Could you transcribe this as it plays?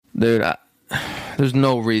Dude, there's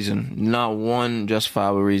no reason, not one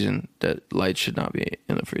justifiable reason that lights should not be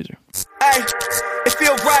in the freezer. Hey, it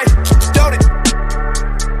feel right, don't it?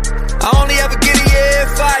 I only ever get it, yeah,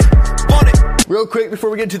 if I want it. Real quick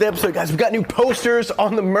before we get into the episode, guys, we got new posters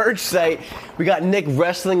on the merch site. We got Nick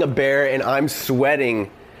wrestling a bear, and I'm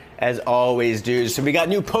sweating as always, dudes. So we got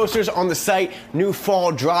new posters on the site, new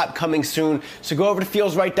fall drop coming soon. So go over to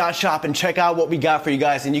feelsright.shop and check out what we got for you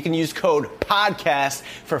guys. And you can use code PODCAST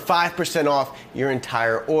for 5% off your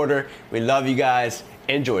entire order. We love you guys.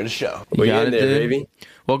 Enjoy the show. We got it, there, dude. baby.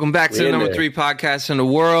 Welcome back to the number 3 podcast in the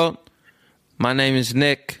world. My name is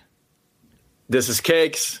Nick. This is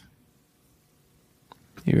Cakes.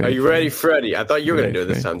 Are you ready, Freddie? I thought you were going to do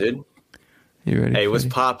it this time, dude. You ready? Hey, what's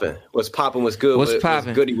poppin'? What's poppin'? What's good? What's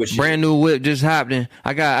poppin'? Goody with you? Brand new whip just hopped in.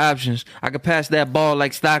 I got options. I could pass that ball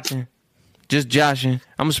like Stockton. Just joshing.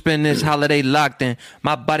 I'm gonna spend this holiday locked in.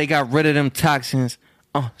 My body got rid of them toxins.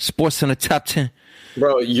 Sports in the top 10.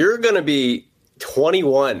 Bro, you're gonna be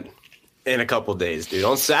 21 in a couple days, dude.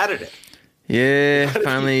 On Saturday. Yeah,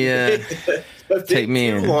 finally take me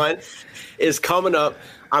in. 21 is coming up.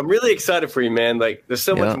 I'm really excited for you, man. Like, there's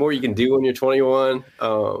so much more you can do when you're 21.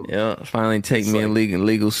 Finally take me a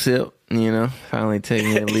legal sip, you know? Finally take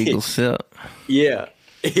me a legal sip. Yeah.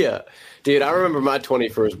 Dude, I remember my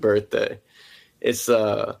 21st birthday. It's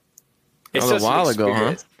a while ago,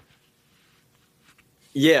 huh?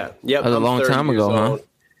 Yeah. That was a long time ago, huh?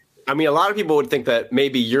 I mean, a lot of people would think that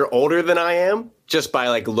maybe you're older than I am, just by,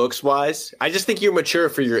 like, looks-wise. I just think you're mature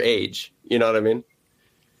for your age. You know what I mean?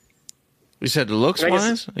 You said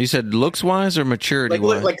looks-wise? You said looks-wise or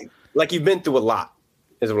maturity-wise? Like you've been through a lot,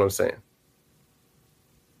 is what I'm saying.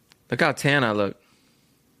 Look how tan I look.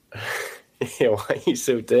 Yeah, why are you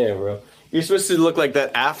so tan, bro? You're supposed to look like that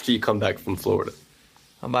after you come back from Florida.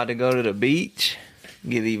 I'm about to go to the beach,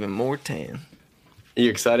 get even more tan. Are you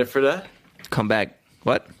excited for that? Come back.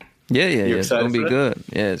 What? Yeah. It's going to be good.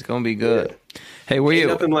 Yeah, it's going to be good. Yeah. Hey, where you?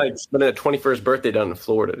 Nothing like spending a 21st birthday down in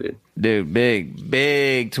Florida, dude. Dude,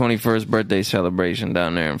 big 21st birthday celebration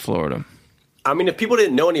down there in Florida. I mean, if people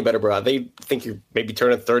didn't know any better, bro, they think you're maybe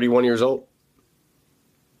turning 31 years old.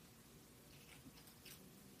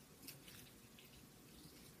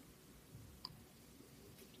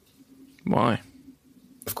 Why?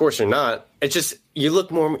 Of course you're not. It's just you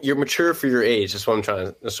look more. You're mature for your age. That's what I'm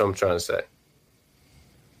trying to say.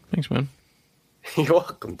 Thanks, man. You're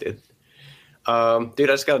welcome, dude. Dude, I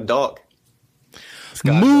just got a dog.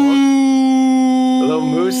 Moo! A little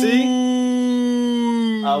moosey.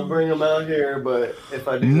 I'll bring him out here, but if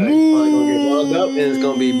I do that, he's probably going to get wound up and it's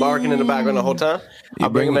going to be barking in the background the whole time.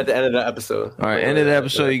 I'll bring him at the end of the episode. All right, end of the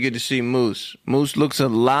episode, you get to see Moose. Moose looks a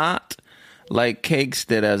lot like Cakes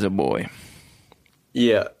did as a boy.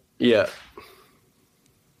 Yeah. Right?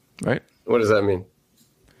 What does that mean?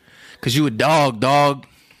 Because you a dog.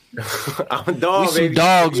 I'm a dog, we baby. Some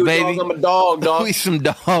dogs, baby. I'm a dog. We some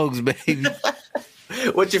dogs, baby.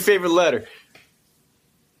 What's your favorite letter?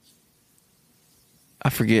 I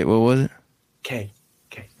forget. What was it? K.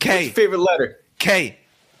 K. What's your favorite letter? K.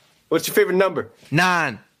 What's your favorite number?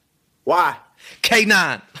 9. Why?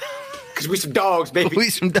 K9. Because we some dogs, baby. We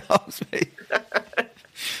some dogs, baby.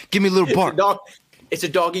 Give me a little bark. It's a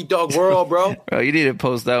dog-eat-dog world, bro. Bro, you need to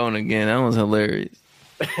post that one again. That one's hilarious.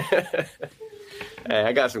 Hey,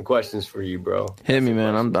 I got some questions for you, bro. Hit me,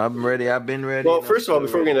 man. I'm ready. I've been ready. Well, first of all,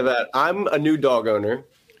 before we get into that, I'm a new dog owner.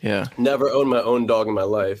 Yeah. Never owned my own dog in my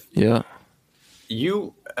life. Yeah.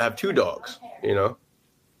 You have 2 dogs, you know?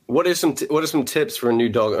 What are some tips for a new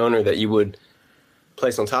dog owner that you would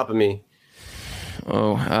place on top of me?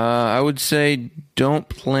 I would say don't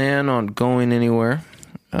plan on going anywhere.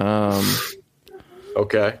 Okay.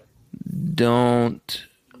 Don't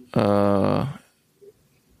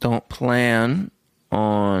plan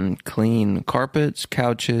on clean carpets,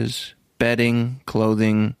 couches, bedding,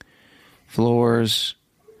 clothing, floors,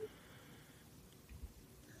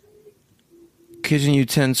 kitchen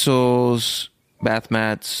utensils, bath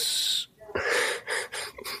mats,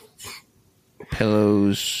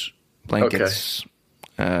 pillows, blankets.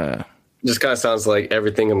 Okay. Just kind of sounds like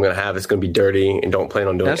everything I'm going to have is going to be dirty and don't plan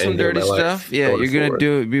on doing That's some dirty stuff. Yeah, you're going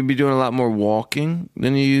to you'll be doing a lot more walking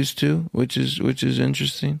than you used to, which is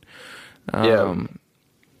interesting. Yeah.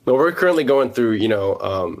 Well, we're currently going through,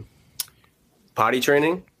 potty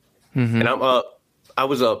training. Mm-hmm. And I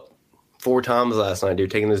was up 4 times last night, dude,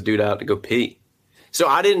 taking this dude out to go pee. So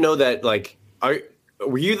I didn't know that, like,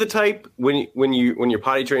 were you the type when you're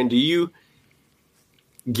potty trained, do you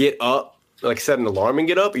get up, like set an alarm and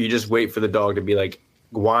get up, or you just wait for the dog to be like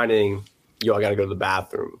whining, yo, I got to go to the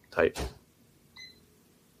bathroom type?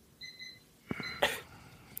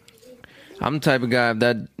 I'm the type of guy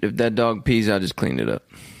if that dog pees, I'll just clean it up.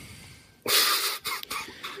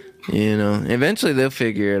 You know, eventually they'll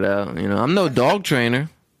figure it out. You know, I'm no dog trainer.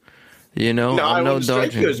 You know, No, I'm I no wouldn't dog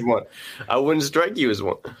strike trainer. you as one. I wouldn't strike you as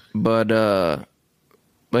one. But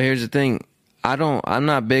here's the thing. I'm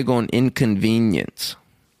not big on inconvenience,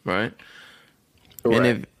 right?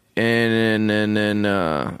 Right. And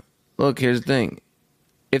look, here's the thing.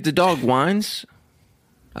 If the dog whines,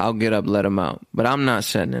 I'll get up, let him out. But I'm not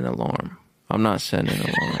setting an alarm.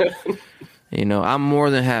 You know, I'm more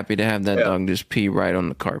than happy to have that dog just pee right on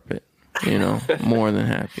the carpet. You know, more than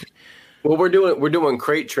happy. Well, we're doing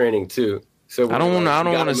crate training too. So I don't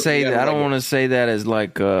want to say that. I don't want to say that as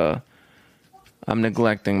like I'm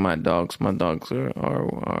neglecting my dogs. My dogs are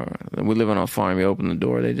we live on a farm. You open the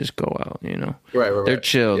door, they just go out. You know, right. They're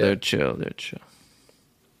chill. Yeah. They're chill.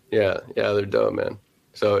 Yeah, they're dope, man.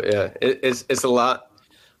 So yeah, it's a lot.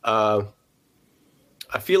 I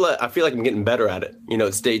feel like I'm getting better at it. You know,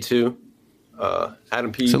 it's day 2.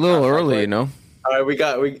 Adam P. It's a little early, you know. All right, we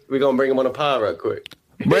gonna bring him on a pod right quick.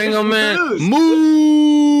 Bring him in. Moose.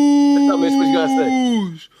 Moose. Tell me what you gotta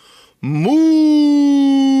say.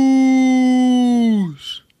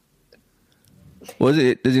 Moose. Was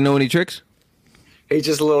it? Does he know any tricks? He's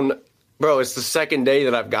just a little. Bro, it's the second day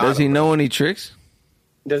that I've got Does him. he know any tricks?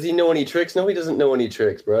 Does he know any tricks? No, he doesn't know any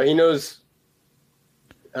tricks, bro. He knows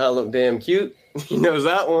how I look damn cute. He knows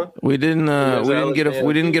that one. We didn't. We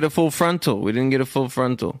didn't get a full frontal.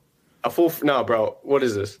 No, bro. What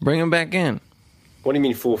is this? Bring him back in. What do you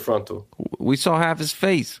mean full frontal? We saw half his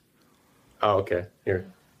face. Oh, okay. Here.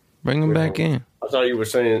 Bring him back in. I thought you were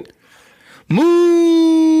saying.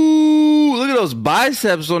 Moo! Look at those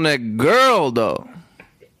biceps on that girl, though.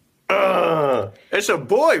 It's a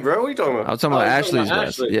boy, bro. What are you talking about? I was talking about Ashley's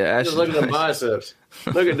biceps. Yeah, Ashley's Just look at the biceps.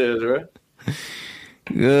 Look at this, bro.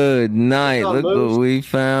 Good night. What's up, Look Moose? what we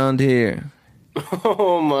found here.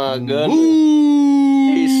 Oh my goodness.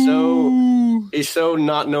 He's so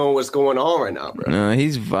not knowing what's going on right now, bro. No,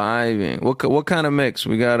 he's vibing. What kind of mix?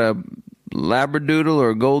 We got a Labradoodle or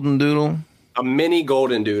a Golden Doodle? A mini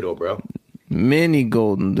golden doodle, bro. Mini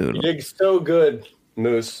Golden Doodle. You're so good,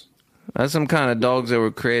 Moose. That's some kind of dogs that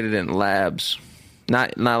were created in labs.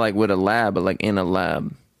 Not like with a lab, but like in a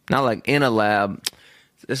lab. Not like in a lab.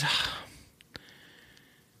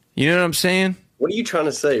 You know what I'm saying? What are you trying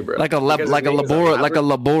to say, bro? Like a laboratory,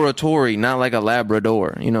 not like a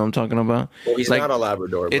Labrador. You know what I'm talking about? Well, he's like, not a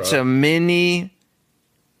Labrador, bro. It's a mini.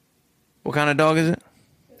 What kind of dog is it?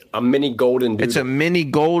 A mini golden doodle. It's a mini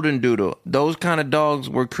Golden Doodle. Those kind of dogs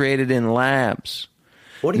were created in labs.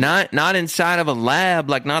 What do you, Not inside of a lab,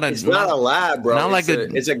 like not a. it's not a lab, bro. Not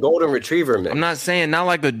It's a golden retriever, man. I'm not saying not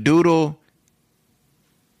like a doodle.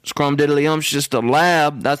 Scrum diddly ump's just a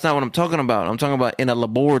lab. That's not what I'm talking about. I'm talking about in a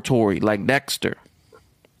laboratory, like Dexter.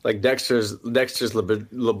 Like Dexter's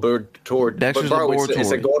laboratory. Dexter's But bro, laboratory.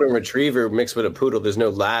 It's a golden retriever mixed with a poodle. There's no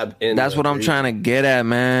lab in. That's what I'm trying to get at,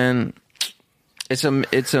 man. It's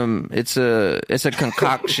a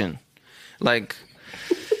concoction. Like,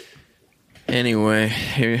 anyway,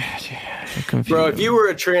 here. Bro, if you were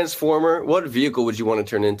a transformer, what vehicle would you want to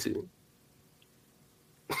turn into?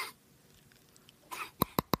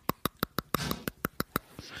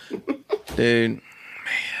 Dude, man,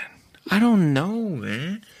 I don't know,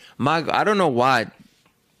 man. I don't know why.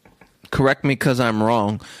 Correct me because I'm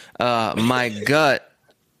wrong. My gut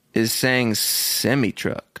is saying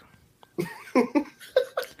semi-truck.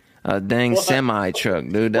 A dang semi-truck,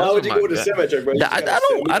 dude. That's Why would what you my go with a gut- semi-truck,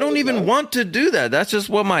 bro? I don't even want to do that. That's just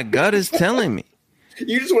what my gut is telling me.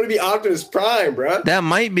 You just want to be Optimus Prime, bro. That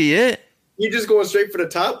might be it. You just going straight for the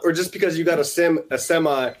top, or just because you got a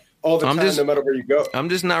semi all the time, no matter where you go? I'm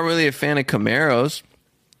just not really a fan of Camaros.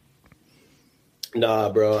 Nah,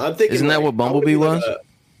 bro. I'm thinking. Isn't that what Bumblebee was?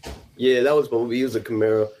 Yeah, that was Bumblebee. He was a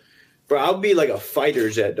Camaro. Bro, I'll be like a fighter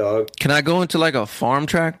jet, dog. Can I go into like a farm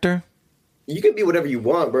tractor? You can be whatever you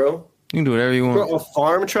want, bro. You can do whatever you want. Bro, a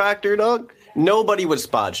farm tractor, dog. Nobody would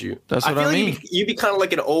spot you. That's what I feel mean. Like you'd be kind of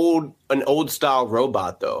like an old style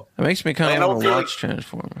robot, though. It makes me kind Like, of I want don't to feel watch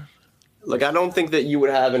Transformers. Like, I don't think that you would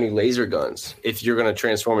have any laser guns if you're gonna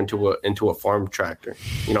transform into a farm tractor.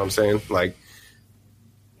 You know what I'm saying? Like,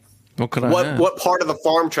 What could I have? what part of the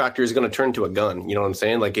farm tractor is gonna turn into a gun? You know what I'm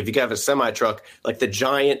saying? Like, if you have a semi truck, like the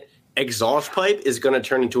giant exhaust pipe is gonna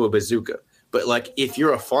turn into a bazooka. But like, if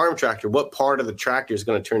you're a farm tractor, what part of the tractor is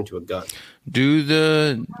gonna turn into a gun? Do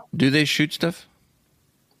they shoot stuff?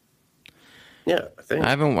 Yeah, I think. I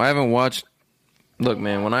haven't watched. Look,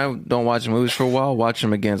 man, when I don't watch movies for a while, watch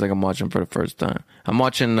them again. It's like I'm watching for the first time. I'm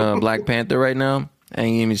watching Black Panther right now. I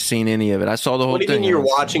ain't even seen any of it. I saw the whole What do you thing. mean you're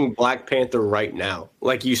watching Black Panther right now?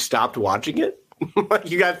 Like, you stopped watching it? Like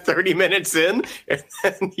you got 30 minutes in and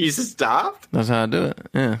then you stopped? That's how I do it.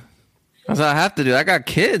 Yeah. That's how I have to do it. I got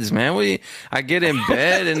kids, man. I get in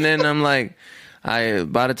bed and then I'm like,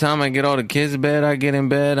 by the time I get all the kids to bed, I get in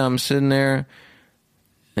bed, I'm sitting there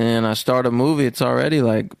and I start a movie. It's already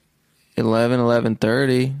like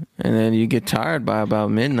 11:30, and then you get tired by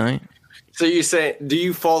about midnight. So you say, do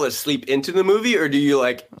you fall asleep into the movie or do you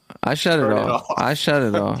like... I shut it off. I shut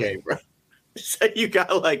it off. Okay, bro. So you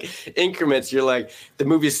got like increments. You're like, the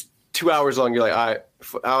movie's 2 hours long. You're like, all right.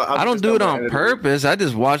 I don't do it on purpose. I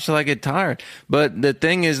just watch till I get tired. But the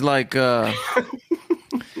thing is like, I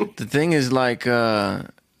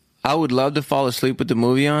would love to fall asleep with the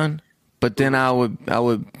movie on, but then I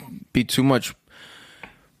would be too much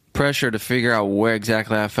pressure to figure out where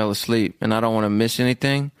exactly I fell asleep, and I don't want to miss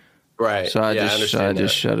anything. Right. So I just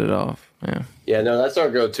shut it off. Yeah. Yeah. No, that's our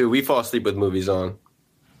go-to. We fall asleep with movies on,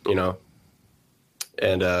 you know,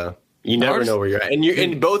 and you never know where you're at,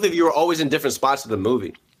 and both of you are always in different spots of the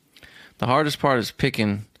movie. The hardest part is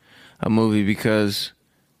picking a movie because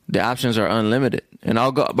the options are unlimited, and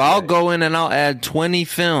I'll go in and I'll add 20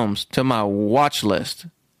 films to my watch list,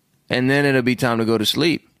 and then it'll be time to go to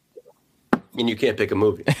sleep. And you can't pick a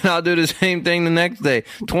movie. And I'll do the same thing the next day.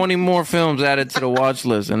 20 more films added to the watch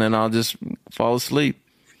list, and then I'll just fall asleep.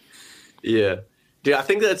 Yeah. Dude, I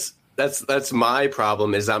think that's my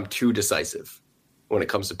problem is I'm too decisive when it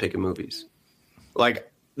comes to picking movies.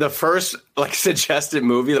 Like the first suggested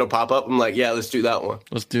movie that'll pop up, I'm like, yeah, let's do that one.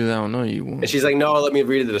 Let's do that one. No, you won't. And she's like, no, let me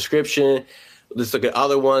read the description. Let's look at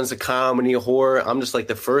other ones, a comedy, a horror. I'm just like,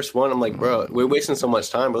 the first one, I'm like, bro, we're wasting so much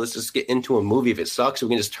time, bro. Let's just get into a movie. If it sucks, we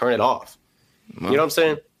can just turn it off. You know what I'm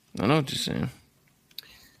saying? I know what you're saying.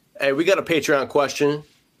 Hey, we got a Patreon question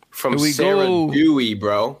from Sarah Dewey,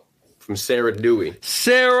 bro. From Sarah Dewey.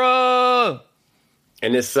 Sarah!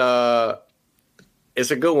 And it's a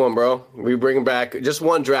good one, bro. We bring back just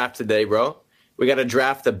one draft today, bro. We got to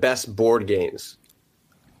draft the best board games.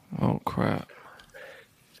 Oh, crap.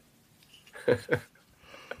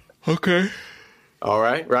 Okay. All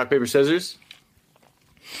right. Rock, paper, scissors.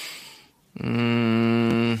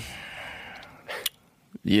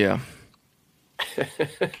 Yeah.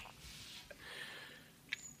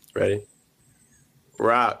 Ready?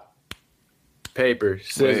 Rock, paper,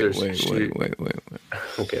 scissors. Wait.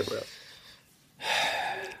 Okay, bro.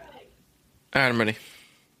 All right, I'm ready.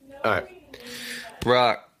 All right.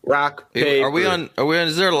 Rock, paper. Are we on?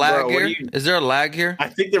 Is there a lag here? Is there a lag here? I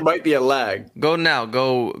think there might be a lag. Go now.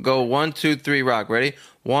 Go 1, 2, 3, rock. Ready?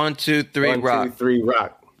 1, 2, 3, rock. 1, 2, 3,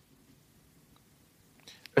 rock.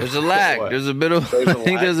 There's a lag. There's a bit of. I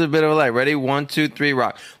think there's a bit of a lag. Ready? 1, 2, 3,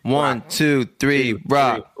 rock. 1, 2, 3,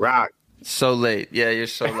 rock. Rock. So late. Yeah, you're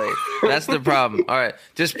so late. That's the problem. All right,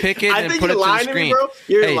 just pick it and put it to the lying screen. To me, bro.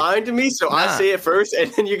 You're lying to me, so nah. I say it first,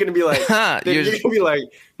 and then you're gonna be like, you're gonna be like,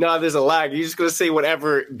 no, there's a lag. You're just gonna say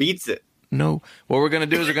whatever beats it. No, what we're gonna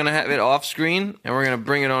do is we're gonna have it off screen, and we're gonna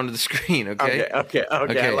bring it onto the screen. Okay. Okay. I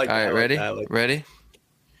like all right, that. ready? Ready?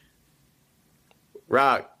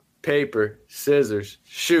 Rock, paper, scissors,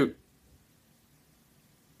 shoot.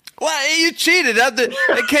 Why you cheated? That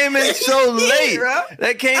came in so late.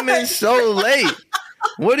 That came in so late.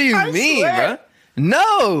 What do you mean, bro?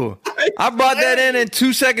 No, I brought that in, and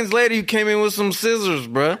 2 seconds later you came in with some scissors,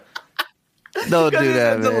 bro. Don't do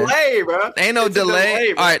that, man. Delay, bro. Ain't no delay.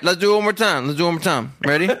 All right, let's do it one more time.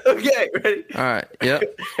 Ready? Okay, ready. All right.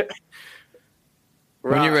 Yep.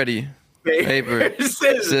 When you're ready. Paper,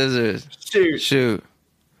 scissors, shoot.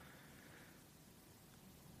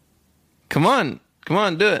 Come on,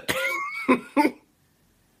 do it.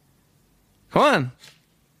 Come on.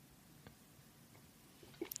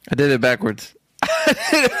 I did it backwards.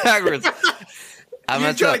 You trying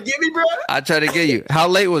to get me, bro? I tried to get you. How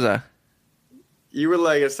late was I? You were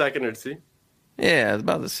like a second or two. Yeah, it's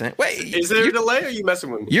about the same. Wait, is there a delay or are you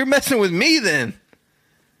messing with me? You're messing with me then.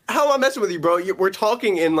 How am I messing with you, bro? We're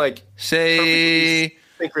talking in like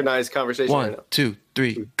synchronized conversation. 1, 2,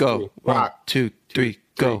 3, go. 1, 2, 3,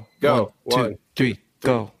 go. Go. 1, 2, 3,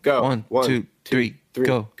 go. Go. 1, 2, 3,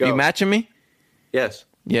 go. You matching me? Yes.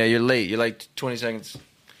 Yeah, you're late. You're like 20 seconds.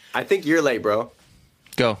 I think you're late, bro.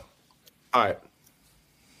 Go. All right.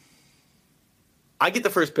 I get the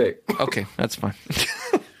first pick. Okay, that's fine.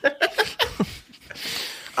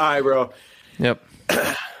 All right, bro. Yep.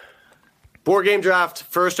 Board game draft,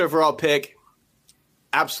 first overall pick.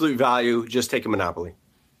 Absolute value. Just take a Monopoly.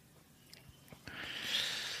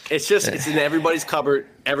 It's in everybody's cupboard.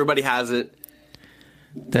 Everybody has it.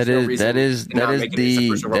 That is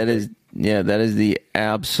the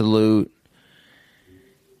absolute.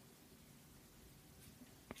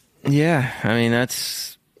 Yeah, I mean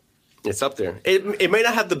it's up there. It may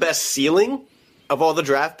not have the best ceiling, of all the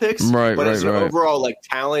draft picks. Right, but as an right. overall like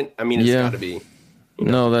talent, I mean, it's got to be.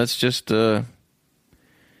 No, that's just it's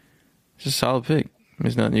a solid pick.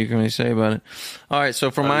 There's nothing you can really say about it. All right,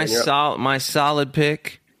 so for my solid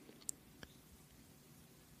pick,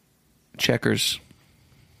 checkers.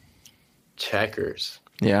 Checkers.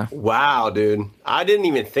 Yeah. Wow, dude. I didn't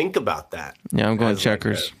even think about that. Yeah, I'm going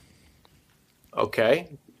checkers. Like okay.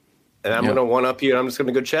 And I'm going to one-up you, and I'm just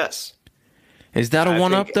going to go chess. Is that a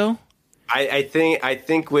one-up, though? I think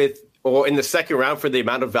in the second round, for the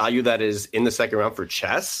amount of value that is in the second round for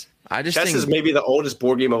chess, chess is maybe the oldest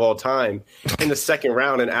board game of all time. In the second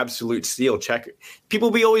round, an absolute steal. Checker.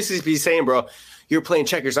 People always be saying, bro, you're playing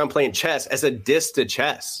checkers, I'm playing chess, as a diss to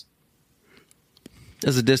chess.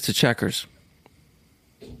 As a diss to checkers.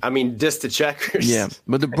 I mean, diss to checkers. Yeah,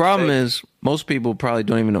 but the problem is most people probably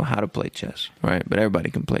don't even know how to play chess, right? But everybody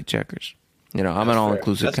can play checkers. I'm an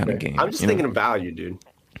all-inclusive kind of game. I'm just thinking of value, dude.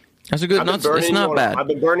 That's a good. It's not bad. I've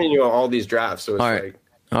been burning you on all these drafts, so it's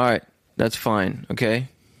all right, that's fine. Okay,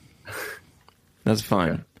 that's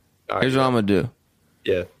fine. Okay. Right, Here's what I'm gonna do.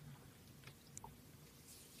 Yeah.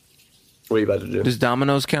 What are you about to do? Does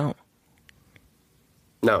dominoes count?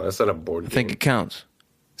 No, that's not a board game. I think it counts.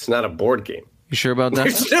 It's not a board game. You sure about that?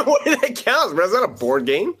 There's no way that counts, bro. It's not a board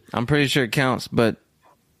game. I'm pretty sure it counts, but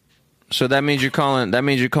so that means you're calling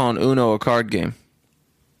Uno a card game.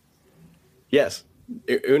 Yes,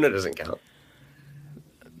 Uno doesn't count.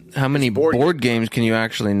 How many board games can you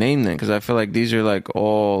actually name then? Because I feel like these are like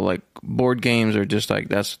all like board games are just like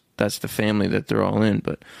that's the family that they're all in.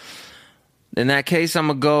 But in that case, I'm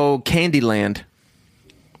gonna go Candyland.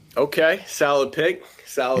 Okay, solid pick.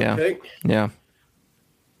 Pick. Yeah.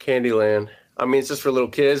 Candyland. I mean, it's just for little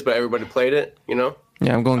kids, but everybody played it, Yeah,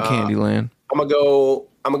 I'm going Candyland. I'm gonna go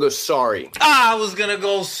Sorry. I was gonna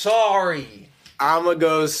go Sorry. I'm gonna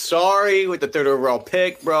go Sorry with the third overall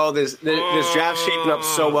pick, bro. This draft's shaping up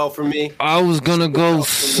so well for me. I was gonna go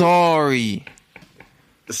Sorry.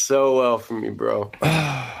 So well for me, bro. All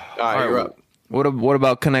right, you're up. What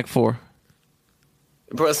about Connect 4?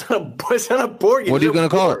 Bro, it's not a board game. What are you gonna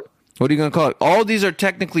call it? What are you going to call it? All these are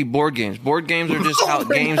technically board games. Board games are just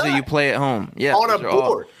games that you play at home. Yeah, on a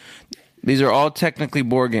board. These are all technically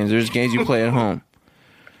board games. They're just games you play at home.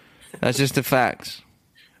 That's just the facts.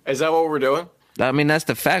 Is that what we're doing? I mean, that's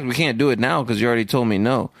the fact. We can't do it now because you already told me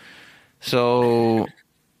no. So,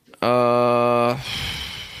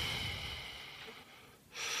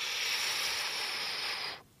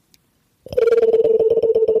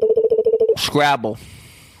 Scrabble.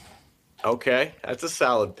 Okay, that's a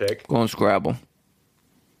solid pick. Going Scrabble.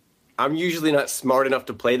 I'm usually not smart enough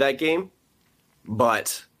to play that game,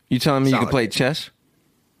 but... You telling me you can play chess?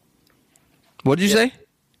 What did you say?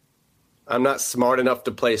 I'm not smart enough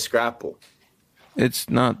to play Scrabble. It's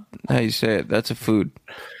not how you say it. That's a food.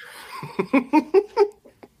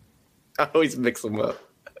 I always mix them up.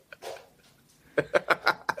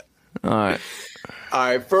 All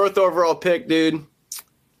right, fourth overall pick, dude.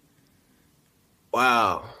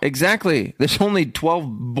 Wow. Exactly. There's only 12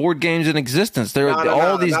 board games in existence.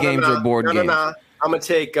 All these games are board games. I'm going to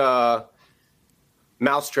take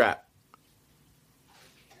Mousetrap.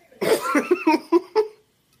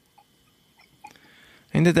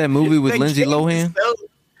 Ain't that movie with Lindsay Lohan?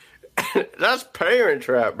 That's Parent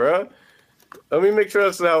Trap, bro. Let me make sure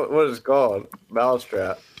that's not what it's called.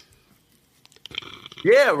 Mousetrap.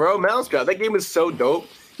 Yeah, bro, Mousetrap. That game is so dope.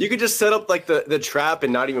 You could just set up like the trap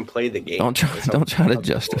and not even play the game. Don't try to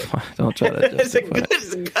justify. Don't try to justify.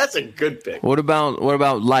 That's a good pick. What about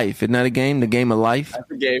Life? Isn't that a game? The game of Life? That's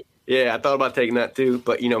a game. Yeah, I thought about taking that too,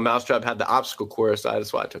 but Mousetrap had the obstacle course, so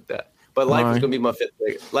that's why I took that. But Life is gonna be my fifth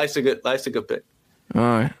pick. Life's a good pick.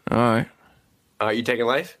 All right. You taking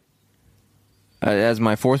Life? As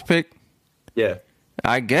my fourth pick? Yeah.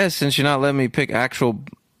 I guess since you're not letting me pick actual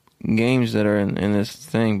games that are in this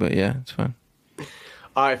thing, but yeah, it's fine.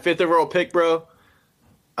 All right, fifth overall pick, bro.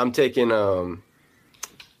 I'm taking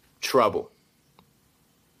Trouble.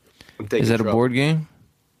 Is that Trouble. A board game?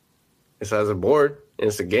 It has a board, and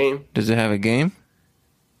it's a game. Does it have a game?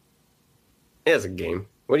 Yeah, it's a game.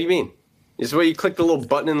 What do you mean? It's where you click the little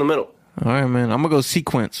button in the middle. All right, man. I'm going to go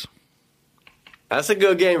Sequence. That's a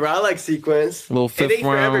good game, bro. I like Sequence. Little fifth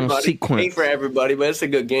round Sequence. It ain't for everybody, but it's a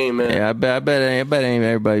good game, man. Yeah, I bet ain't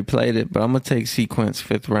everybody played it, but I'm going to take Sequence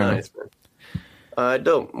fifth round. Nice, man.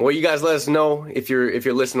 Dope. Well, you guys let us know if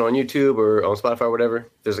you're listening on YouTube or on Spotify or whatever.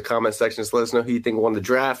 There's a comment section. Just let us know who you think won the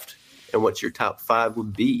draft and what your top 5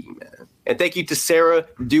 would be, man. And thank you to Sarah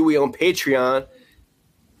Dewey on Patreon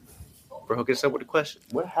for hooking us up with a question.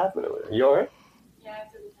 What happened over there? You all right? Yeah, I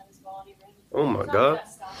threw the tennis ball and he ran. Oh my god.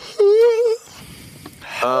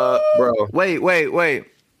 Bro. Wait.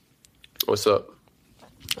 What's up?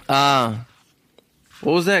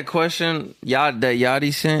 What was that question that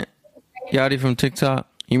Yachty sent? Yachty from TikTok.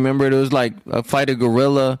 You remember it was like fight a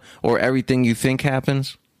gorilla or everything you think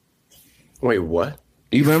happens? Wait, what?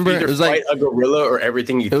 You remember? Either It was fight like a gorilla or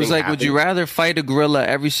everything you think it was like, happens. would you rather fight a gorilla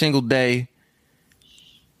every single day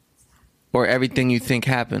or everything you think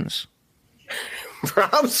happens? Bro,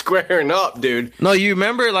 I'm squaring up, dude. No, you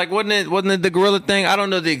remember? Like, wasn't it the gorilla thing? I don't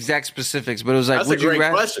know the exact specifics, but it was like, That's would a great you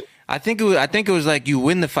rather? question. I think it was like you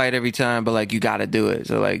win the fight every time, but like you got to do it.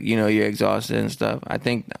 So like you're exhausted and stuff.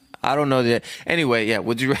 I don't know that. Anyway, yeah.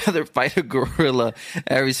 Would you rather fight a gorilla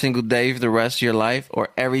every single day for the rest of your life, or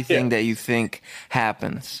everything that you think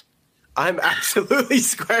happens? I'm absolutely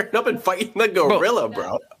squaring up and fighting the gorilla,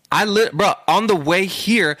 bro. Bro, on the way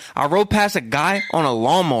here, I rode past a guy on a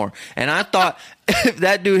lawnmower, and I thought if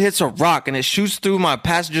that dude hits a rock and it shoots through my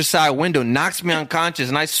passenger side window, knocks me unconscious,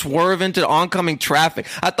 and I swerve into the oncoming traffic.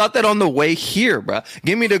 I thought that on the way here, bro.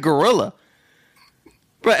 Give me the gorilla.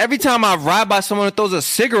 Bro, every time I ride by someone who throws a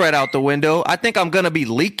cigarette out the window, I think I'm going to be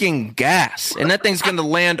leaking gas, and that thing's going to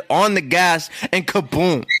land on the gas and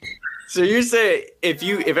kaboom. So you're saying if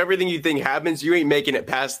everything you think happens, you ain't making it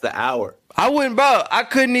past the hour? I wouldn't, bro. I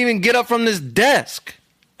couldn't even get up from this desk.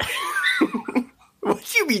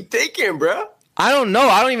 What you be thinking, bro? I don't know.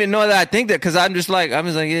 I don't even know that I think that because I'm just like,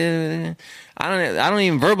 yeah. I don't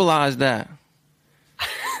even verbalize that.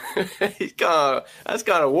 That's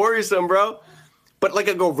kind of worrisome, bro. But like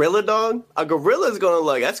a gorilla, dog, a gorilla is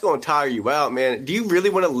that's gonna tire you out, man. Do you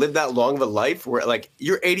really want to live that long of a life where like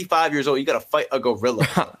you're 85 years old, you gotta fight a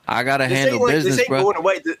gorilla? I gotta handle business, this ain't bro. Going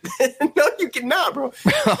away. No, you cannot, bro.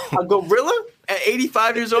 A gorilla at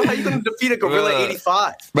 85 years old? How you gonna defeat a gorilla at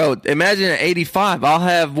 85? Bro, imagine at 85, I'll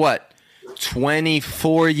have what?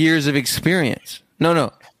 24 years of experience.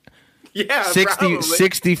 No. Yeah,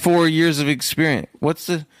 64 years of experience.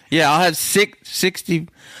 I'll have 60.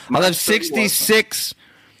 I'll have 66.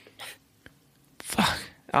 Fuck.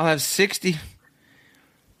 I'll have 60.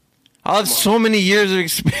 I'll have so many years of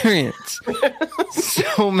experience.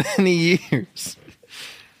 So many years.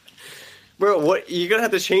 Bro, what you're gonna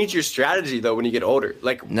have to change your strategy though when you get older.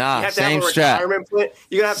 Like, nah, you have same to have a strat. retirement plan.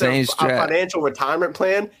 You're gonna have to have Same a strat. financial retirement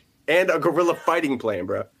plan and a gorilla fighting plan,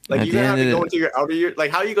 bro. Like, At you're the gonna have end to of go the- into your outer year.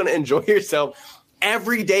 Like, how are you gonna enjoy yourself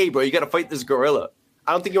every day, bro? You gotta fight this gorilla.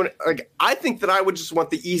 I don't think you want to, like, I think that I would just want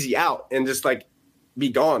the easy out and just like be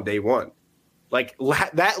gone day one. Like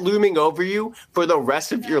that looming over you for the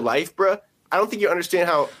rest of your life, bro. I don't think you understand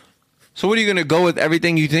how. So what are you gonna go with?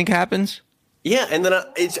 Everything you think happens? Yeah, and then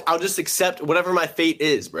I'll just accept whatever my fate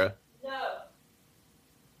is, bro. No.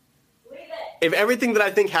 Leave it. If everything that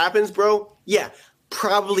I think happens, bro, yeah,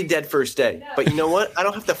 probably dead first day. No. But you know what? I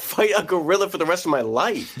don't have to fight a gorilla for the rest of my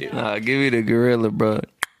life, dude. Nah, give me the gorilla, bro.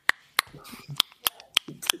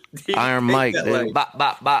 Do you Iron think Mike, that, dude. like, Bop,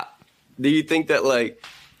 bop, bop. do you think that, like,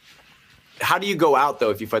 how do you go out, though,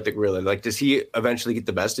 if you fight the gorilla? Like, does he eventually get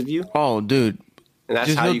the best of you? Oh, dude. And that's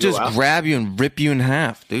Just, how he'll you just go out? grab you and rip you in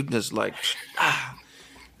half, dude. Just like,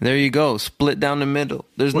 there you go, split down the middle.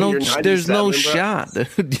 There's Well, no you're there's no 97, bro. shot.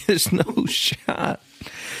 Dude. There's no shot.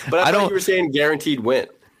 But I thought don't- you were saying guaranteed win.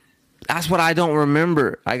 That's what I don't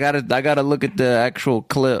remember. I gotta look at the actual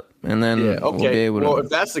clip, and then Yeah, we'll be okay. able Well, to. if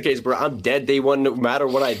that's the case, bro, I'm dead day one no matter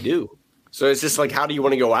what I do. So it's just like, how do you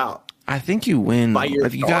want to go out? I think you win. By your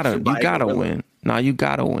If you thoughts or gotta by a gorilla? win. No, you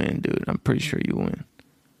gotta win, dude. I'm pretty sure you win.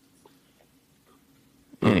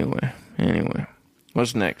 Anyway,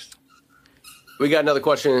 what's next? We got another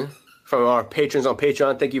question from our patrons on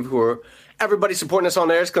Patreon. Thank you for everybody supporting us on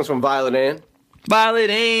there. This comes from Violett Ann. Violett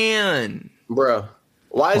Ann. Bro,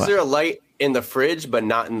 why is What? there a light in the fridge but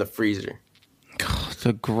not in the freezer?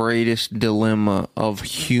 The greatest dilemma of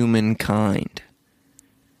humankind.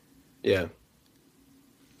 Yeah.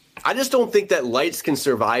 I just don't think that lights can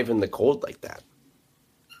survive in the cold like that.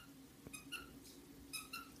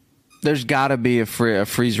 There's got to be a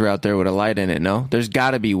freezer out there with a light in it. No, there's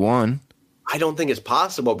got to be one. I don't think it's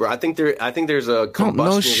possible, bro. I think there's a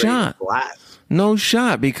combustion rate shot. of glass. No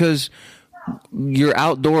shot, because your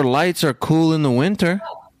outdoor lights are cool in the winter.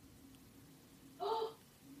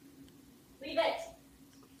 Leave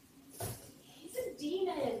it. He's a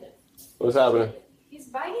demon. What's happening? He's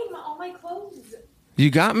biting all my clothes. You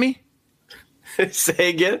got me? Say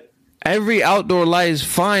again? Every outdoor light is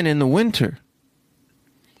fine in the winter.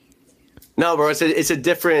 No, bro. It's a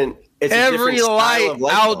different. It's Every a different light style of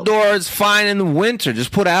light bulb. outdoor is fine in the winter.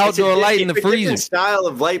 Just put an It's a outdoor di- light in the it's a different freezer. Style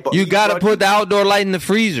of light bulb. You got to put the outdoor light in the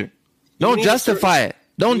freezer. Don't need a justify certain- it.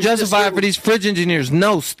 Don't you need a justify it certain- for these fridge engineers.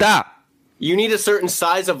 No, stop. You need a certain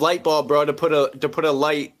size of light bulb, bro, to put a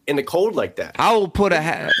light in the cold like that. I will put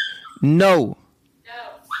a no.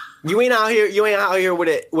 No. You ain't out here. You ain't out here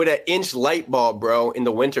with an inch light bulb, bro, in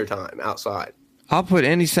the wintertime outside. I'll put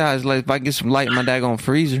any size light. If I get some light in my daggone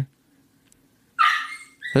freezer.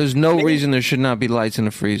 There's no reason there should not be lights in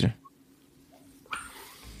the freezer.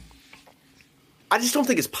 I just don't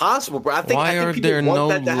think it's possible, bro. I think are people there want no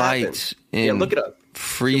that to lights happen. in look it up.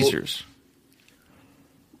 freezers?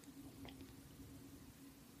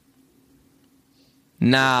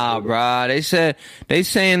 Nah, bro. They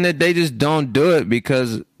saying that they just don't do it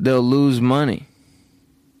because they'll lose money.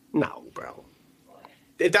 No, bro.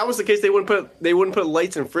 If that was the case, they wouldn't put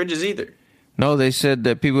lights in fridges either. No, they said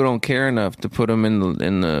that people don't care enough to put them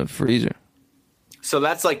in the freezer. So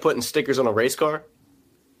that's like putting stickers on a race car?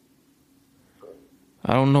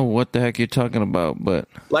 I don't know what the heck you're talking about, but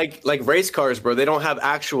Like race cars, bro, they don't have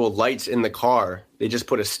actual lights in the car. They just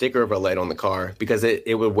put a sticker of a light on the car because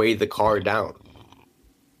it would weigh the car down.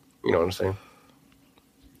 You know what I'm saying?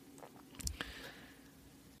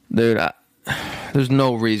 dude, there's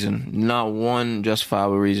no reason, not one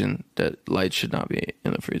justifiable reason that lights should not be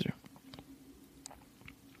in the freezer.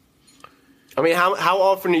 I mean, how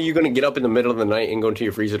often are you going to get up in the middle of the night and go into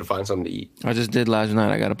your freezer to find something to eat? I just did last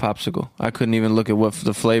night. I got a popsicle. I couldn't even look at what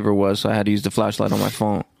the flavor was, so I had to use the flashlight on my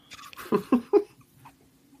phone.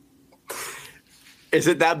 Is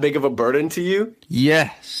it that big of a burden to you?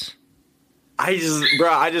 Yes. I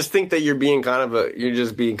just think that you're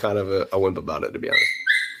just being kind of a wimp about it, to be honest.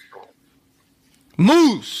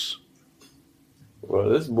 Moose. Well,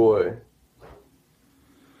 this boy.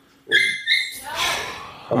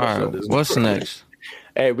 All right, what's next?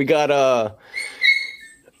 Hey, we got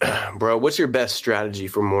bro, what's your best strategy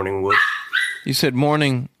for morning wood? You said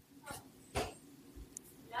morning.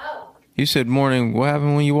 No. You said morning. What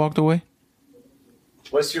happened when you walked away?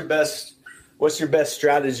 What's your best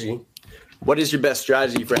strategy? What is your best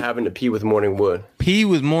strategy for having to pee with morning wood? Pee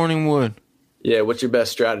with morning wood. Yeah, what's your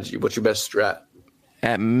best strategy? What's your best strat?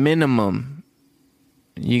 At minimum,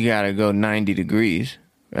 you gotta go 90 degrees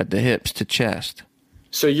at the hips to chest.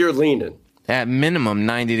 So you're leaning. At minimum,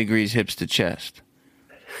 90 degrees hips to chest.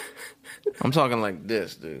 I'm talking like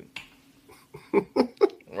this, dude.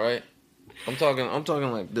 Right? I'm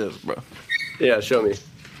talking like this, bro. Yeah, show me.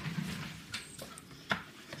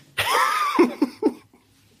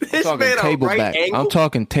 I'm talking table back. Angle? I'm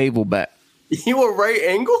talking table back. You a right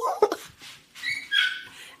angle?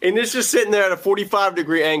 And it's just sitting there at a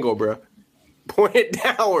 45-degree angle, bro. Point it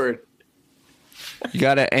downward. You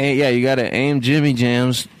gotta aim Jimmy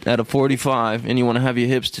Jams at a 45, and you want to have your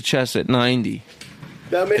hips to chest at 90.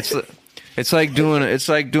 That makes It's like doing a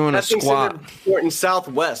squat. In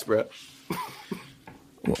Southwest, bro.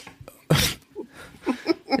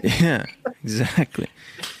 Yeah, exactly.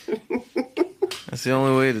 That's the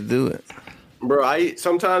only way to do it. Bro,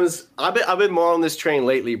 I've been more on this train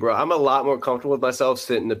lately, bro. I'm a lot more comfortable with myself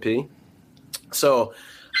sitting to pee. So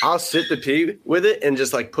I'll sit to pee with it and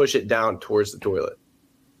just like push it down towards the toilet.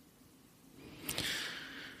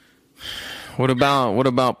 What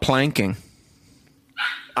about planking?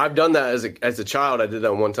 I've done that as a child. I did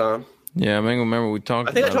that one time. Yeah, I remember we talked.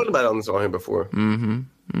 I think I talked about it on this on here before. Mm-hmm.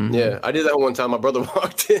 Yeah, I did that one time. My brother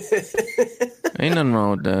walked in. Ain't nothing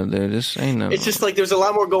wrong with that, dude. It's just like there's a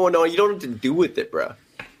lot more going on. You don't have to do with it, bro.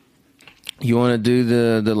 You want to do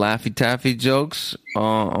the Laffy Taffy jokes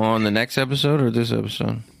on the next episode or this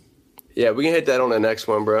episode? Yeah, we can hit that on the next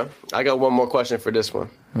one, bro. I got one more question for this one.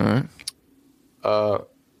 All right.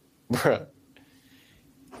 Bro.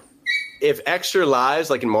 If extra lives,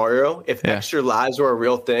 like in Mario, extra lives were a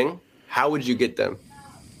real thing, how would you get them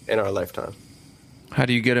in our lifetime? How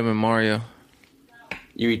do you get them in Mario?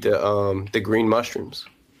 You eat the green mushrooms.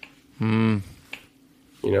 You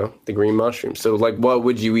know, the green mushrooms. So, like, what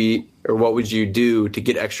would you eat or what would you do to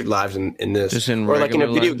get extra lives in this? Just in or like in a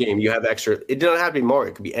video life? game, you have extra. It doesn't have to be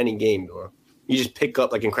Mario. It could be any game. Or you just pick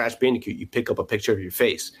up, like in Crash Bandicoot, you pick up a picture of your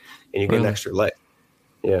face and you get an extra life.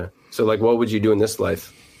 Yeah. So, like, what would you do in this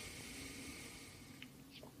life?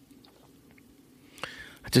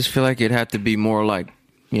 I just feel like it'd have to be more like,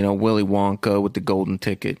 you know, Willy Wonka with the golden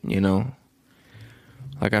ticket, you know?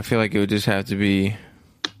 Like, I feel like it would just have to be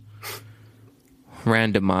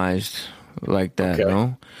randomized like that, Okay.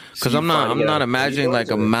 no? Because So I'm not imagining like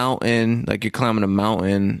a mountain, like you're climbing a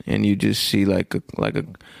mountain and you just see like a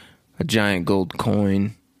giant gold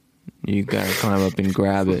coin. You gotta climb up and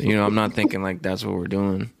grab it. You know, I'm not thinking like that's what we're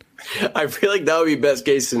doing. I feel like that would be best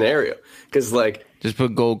case scenario. Because, like, Just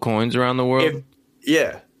put gold coins around the world.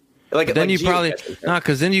 yeah. Like But then like you probably geocaching.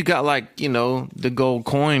 because then you got like the gold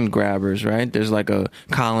coin grabbers, right? There's like a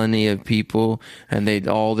colony of people, and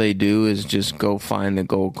all they do is just go find the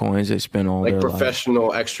gold coins. They spend all Like their life.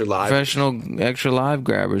 professional extra Live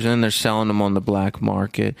grabbers, and they're selling them on the black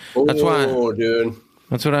market. Oh, dude.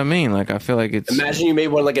 That's what I mean. Like I feel like it's Imagine you made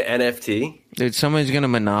one like an NFT. dude, somebody's gonna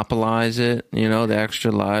monopolize it. The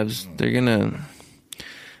extra lives.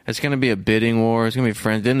 It's gonna be a bidding war. It's gonna be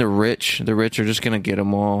friends. Then the rich are just gonna get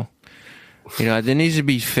them all. It needs to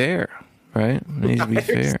be fair, right? It needs to be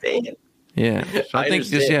fair. Understand. Yeah, so I think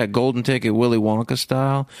understand. golden ticket Willy Wonka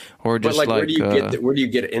style, or just But like, where do you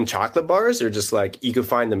get it in chocolate bars, or just like you can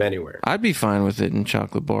find them anywhere? I'd be fine with it in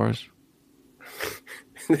chocolate bars.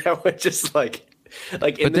 That would just like.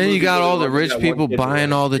 But then you got all the rich people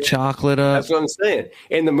buying all the chocolate up. That's what I'm saying.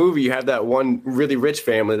 In the movie, you have that one really rich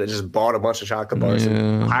family that just bought a bunch of chocolate bars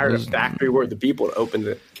and hired a factory worth of people to open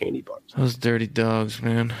the candy bars. Those dirty dogs,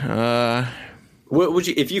 man. What would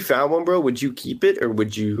you, if you found one, bro? Would you keep it or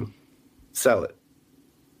would you sell it?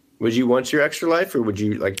 Would you want your extra life or would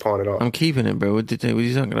you like pawn it off? I'm keeping it, bro. What are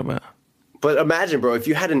you talking about? But imagine, bro, if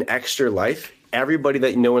you had an extra life, everybody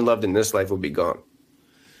that you know and loved in this life would be gone.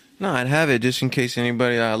 No, I'd have it just in case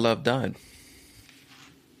anybody I love died.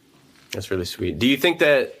 That's really sweet. Do you think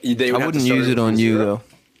that they would I wouldn't use it on you though.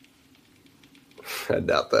 I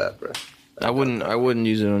doubt that, bro. I wouldn't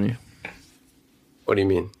use it on you. What do you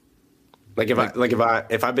mean?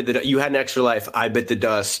 If I bit the you had an extra life, I bit the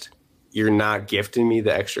dust. You're not gifting me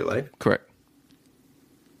the extra life. Correct.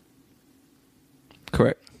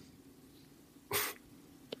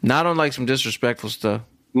 Not on like some disrespectful stuff.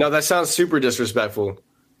 No, that sounds super disrespectful.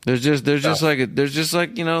 There's just like a list.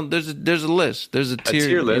 There's a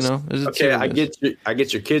tier list. There's a okay, tier I list.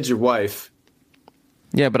 get your kids, your wife.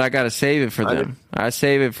 Yeah, but I gotta save it for them. I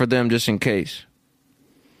save it for them just in case.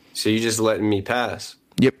 So you just letting me pass?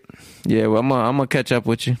 Yep. Yeah. Well, I'm gonna catch up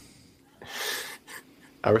with you.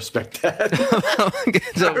 I respect that. I'm gonna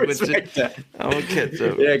catch up with you. that. I'm gonna catch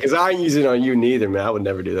up. Yeah, because I ain't using it on you neither, man. I would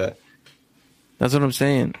never do that. That's what I'm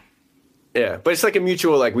saying. Yeah, but it's like a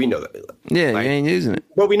mutual, like we know that. Yeah, like, you ain't using it.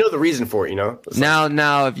 Well, we know the reason for it, It's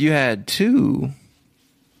Now, if you had two,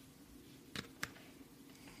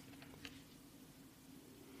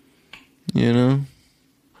 if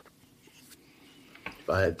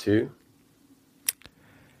I had two.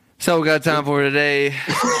 So we got time for today.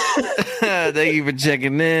 Thank you for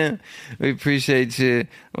checking in. We appreciate you.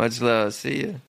 Much love. See ya.